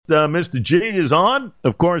Mr. G is on.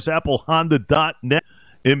 Of course, AppleHonda.net.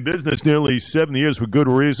 In business nearly 7 years for good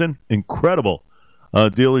reason. Incredible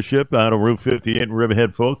dealership out of Route 58 in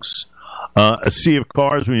Riverhead, folks. A sea of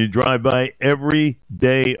cars when you drive by every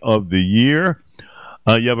day of the year.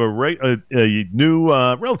 You have a new,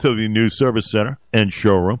 relatively new service center and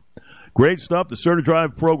showroom. Great stuff. The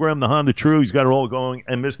CertiDrive program, the Honda True, he's got it all going.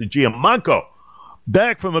 And Mr. Giamanco,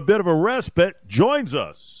 back from a bit of a respite, joins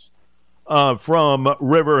us from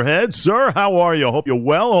Riverhead. Sir, how are you? Hope you're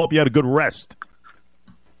well. Hope you had a good rest.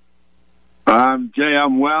 Jay,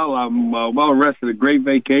 I'm well. I'm well rested. A great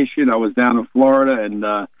vacation. I was down in Florida, and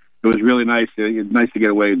it was really nice. Nice to get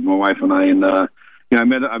away with my wife and I. And I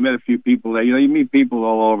met a few people there. You meet people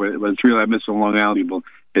all over. But it's really, I miss some Long Island people.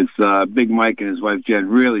 It's Big Mike and his wife Jen,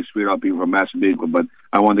 really sweetheart people from Massapequa. But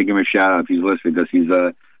I wanted to give him a shout out if he's listening, because he's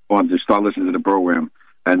wanted to start listening to the program.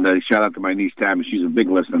 And shout out to my niece Tammy. She's a big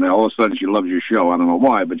listener. Now, all of a sudden, she loves your show. I don't know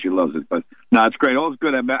why, but she loves it. But no, it's great. All's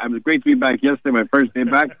good. It was great to be back yesterday. My first day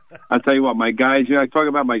back. I tell you what, my guys. I talk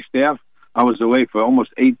about my staff. I was away for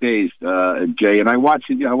almost 8 days, Jay, and I watch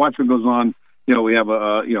it. I watch what goes on. We have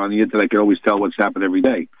on the internet. I can always tell what's happened every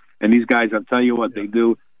day. And these guys, I'll tell you what they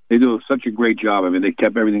do. They do such a great job. I mean, they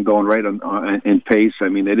kept everything going right on in pace. I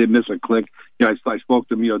mean, they didn't miss a click. I spoke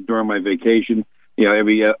to them, during my vacation.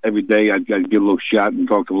 Every day I'd give a little shot and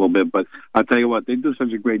talk to them a little bit. But I'll tell you what, they do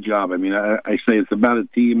such a great job. I mean, I say it's about a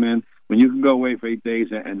team, man. When you can go away for 8 days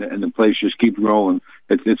and the place just keeps rolling,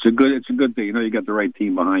 it's a good thing. You got the right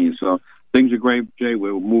team behind you. So things are great, Jay.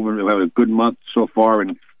 We're moving. We have a good month so far,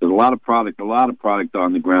 and there's a lot of product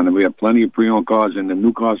on the ground, and we have plenty of pre-owned cars, and the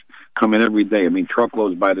new cars come in every day. I mean,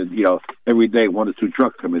 truckloads every day, 1 to 2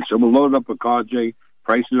 trucks come in. So we're loaded up with cars, Jay.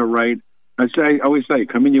 Prices are right. I always say,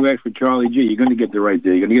 come in, you ask for Charlie G. You're going to get the right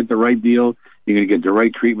deal. You're going to get the right deal. You're going to get the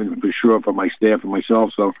right treatment for sure for my staff and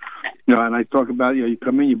myself. So, and I talk about, you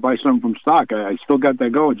come in, you buy something from stock. I still got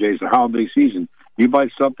that going, Jay. It's the holiday season. You buy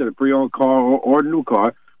something, a pre-owned car or a new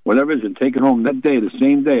car, whatever it is, and take it home that day, the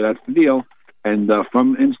same day. That's the deal. And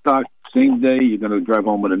from in stock, same day, you're going to drive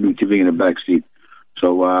home with a new TV in the back seat.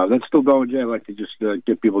 So that's still going, Jay. I like to just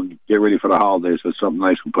get people get ready for the holidays. So it's something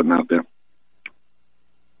nice we're putting out there.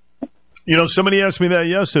 Somebody asked me that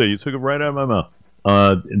yesterday. You took it right out of my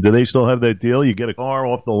mouth. Do they still have that deal? You get a car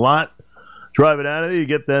off the lot, drive it out of there, you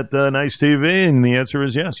get that nice TV, and the answer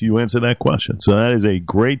is yes. You answer that question. So that is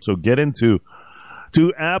so get into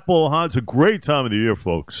Apple. It's a great time of the year,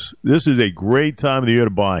 folks. This is a great time of the year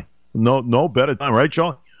to buy. No better time, right,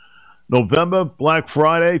 Charlie? November, Black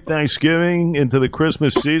Friday, Thanksgiving, into the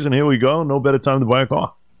Christmas season. Here we go. No better time to buy a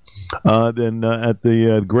car. Then at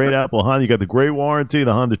the great Apple Honda, you got the great warranty,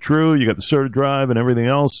 the Honda True, you got the CertiDrive and everything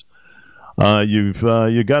else. You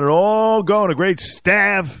got it all going. A great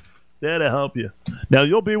staff there to help you. Now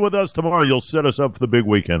you'll be with us tomorrow. You'll set us up for the big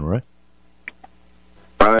weekend, right?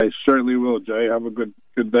 I certainly will, Jay. Have a good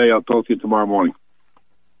day. I'll talk to you tomorrow morning.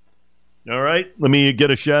 All right. Let me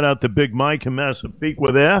get a shout out to Big Mike and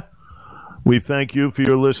Massapequa there. We thank you for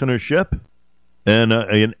your listenership. And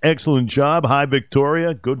an excellent job. Hi,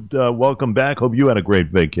 Victoria. Good welcome back. Hope you had a great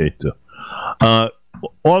vacation, too.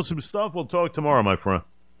 Awesome stuff. We'll talk tomorrow, my friend.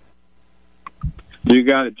 You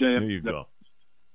got it, Jay. There you go.